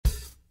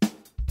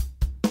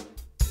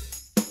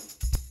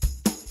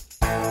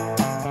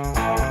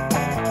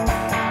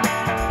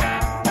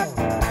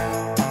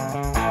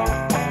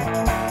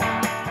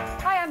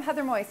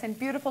Moyse in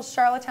beautiful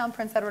Charlottetown,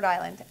 Prince Edward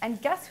Island.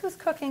 And guess who's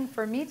cooking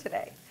for me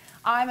today?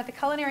 I'm at the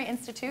Culinary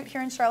Institute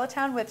here in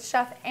Charlottetown with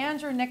Chef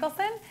Andrew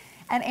Nicholson.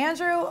 And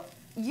Andrew,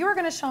 you're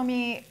going to show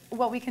me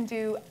what we can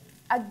do,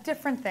 a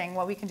different thing,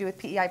 what we can do with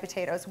PEI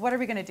potatoes. What are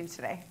we going to do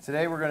today?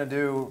 Today we're going to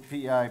do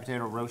PEI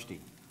Potato Rosti.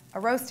 A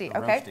rosti,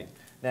 okay. Rosti.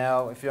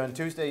 Now, if on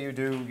Tuesday you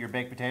do your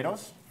baked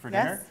potatoes for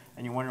dinner,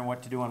 and you're wondering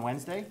what to do on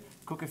Wednesday,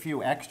 cook a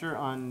few extra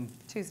on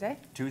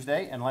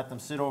Tuesday and let them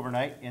sit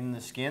overnight in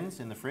the skins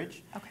in the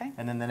fridge. Okay.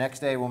 And then the next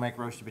day we'll make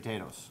roasted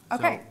potatoes.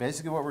 Okay. So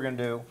basically what we're going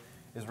to do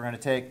is we're going to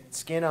take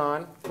skin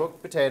on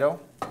cooked potato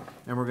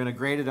and we're going to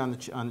grate it on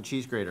the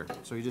cheese grater.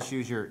 So you just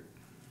use you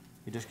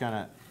just kind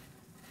of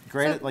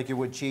grate it like you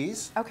would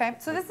cheese. Okay.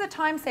 So this is a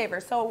time saver.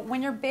 So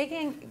when you're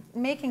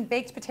making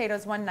baked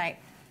potatoes one night,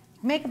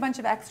 make a bunch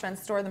of extra and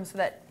store them so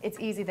that it's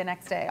easy the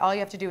next day. All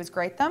you have to do is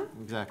grate them.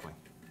 Exactly.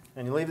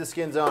 And you leave the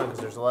skins on because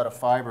there's a lot of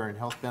fiber and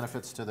health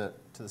benefits to the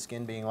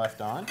skin being left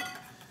on.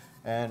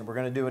 And we're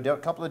going to do a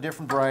couple of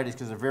different varieties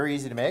because they're very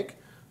easy to make.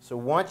 So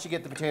once you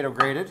get the potato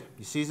grated,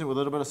 you season it with a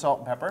little bit of salt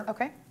and pepper.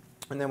 Okay.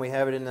 And then we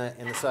have it in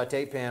the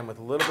saute pan with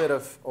a little bit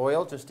of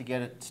oil just to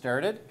get it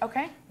started.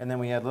 Okay. And then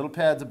we add little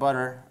pads of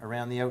butter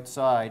around the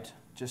outside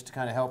just to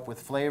kind of help with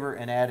flavor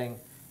and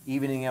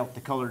evening out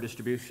the color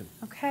distribution.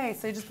 Okay,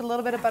 so you just put a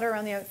little bit of butter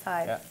around the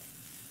outside. Yeah.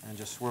 And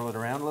just swirl it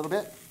around a little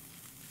bit.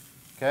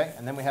 Okay,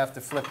 and then we have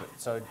to flip it.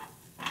 So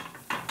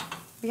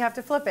we have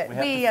to flip it.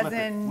 We as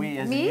in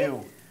me?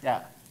 you.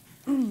 Yeah.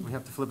 We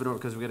have to flip it over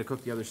because we got to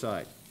cook the other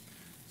side.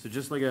 So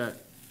just like a.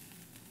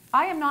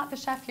 I am not the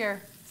chef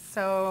here,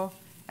 so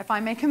if I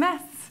make a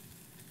mess.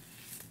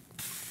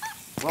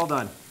 Well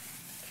done.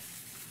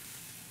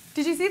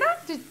 Did you see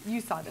that? You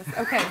saw this?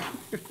 Okay.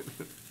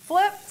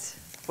 Flipped.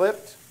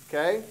 Flipped.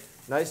 Okay.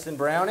 Nice and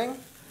browning.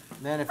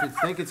 And then if you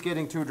think it's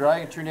getting too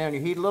dry, you turn down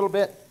your heat a little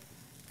bit.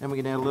 Then we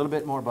can add a little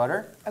bit more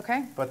butter.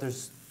 Okay. But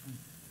there's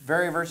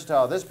very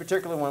versatile. This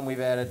particular one,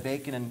 we've added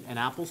bacon and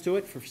apples to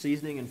it for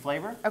seasoning and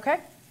flavor. Okay.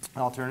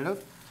 An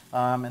alternative.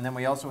 And then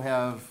we also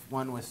have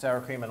one with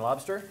sour cream and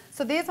lobster.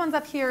 So these ones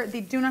up here,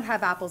 they do not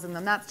have apples in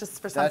them. That's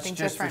just for something different.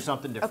 That's just for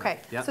something different. Okay.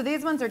 Yep. So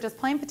these ones are just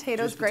plain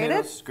potatoes, just grated?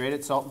 Potatoes,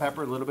 grated, salt and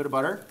pepper, a little bit of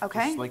butter.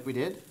 Okay. Just like we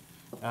did.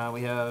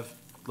 We have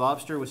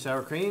lobster with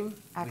sour cream.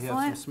 Excellent. We have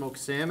some smoked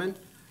salmon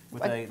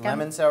with a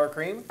lemon sour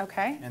cream.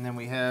 Okay. And then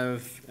we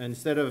have,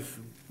 instead of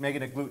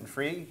making it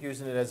gluten-free,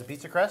 using it as a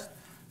pizza crust,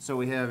 so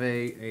we have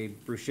a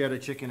bruschetta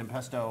chicken and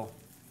pesto,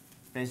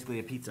 basically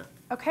a pizza.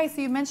 Okay,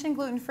 so you mentioned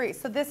gluten-free.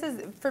 So this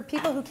is for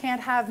people who can't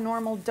have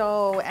normal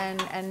dough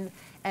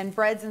and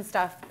breads and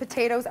stuff.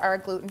 Potatoes are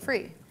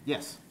gluten-free.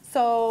 Yes.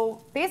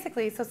 So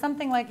basically,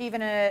 something like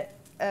even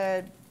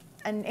an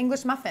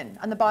English muffin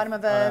on the bottom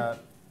of a...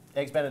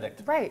 Eggs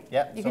Benedict. Right.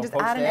 Yeah. You can just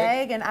add an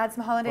egg and add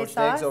some hollandaise sauce.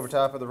 Poached eggs over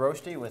top of the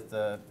rosti with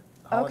the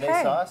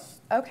hollandaise sauce.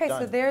 Okay,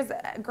 so there's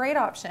a great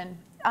option.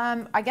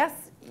 I guess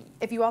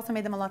if you also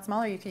made them a lot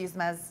smaller, you could use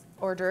them as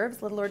hors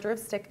d'oeuvres, little hors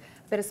d'oeuvres. Stick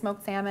a bit of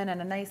smoked salmon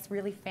and a nice,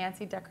 really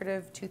fancy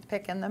decorative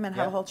toothpick in them and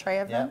have a whole tray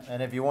of them. Yeah,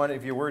 and if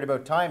you're worried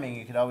about timing,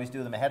 you could always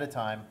do them ahead of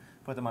time,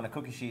 put them on a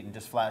cookie sheet and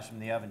just flash them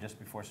in the oven just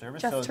before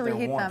service. Just to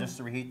reheat them. Just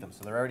to reheat them.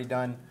 So they're already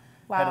done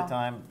ahead of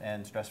time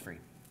and stress-free.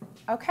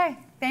 Okay,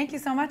 thank you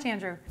so much,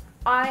 Andrew.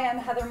 I am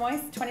Heather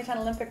Moyse, 2010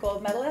 Olympic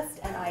gold medalist,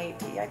 and I eat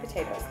PEI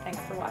potatoes. Thanks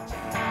for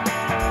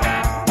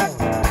watching.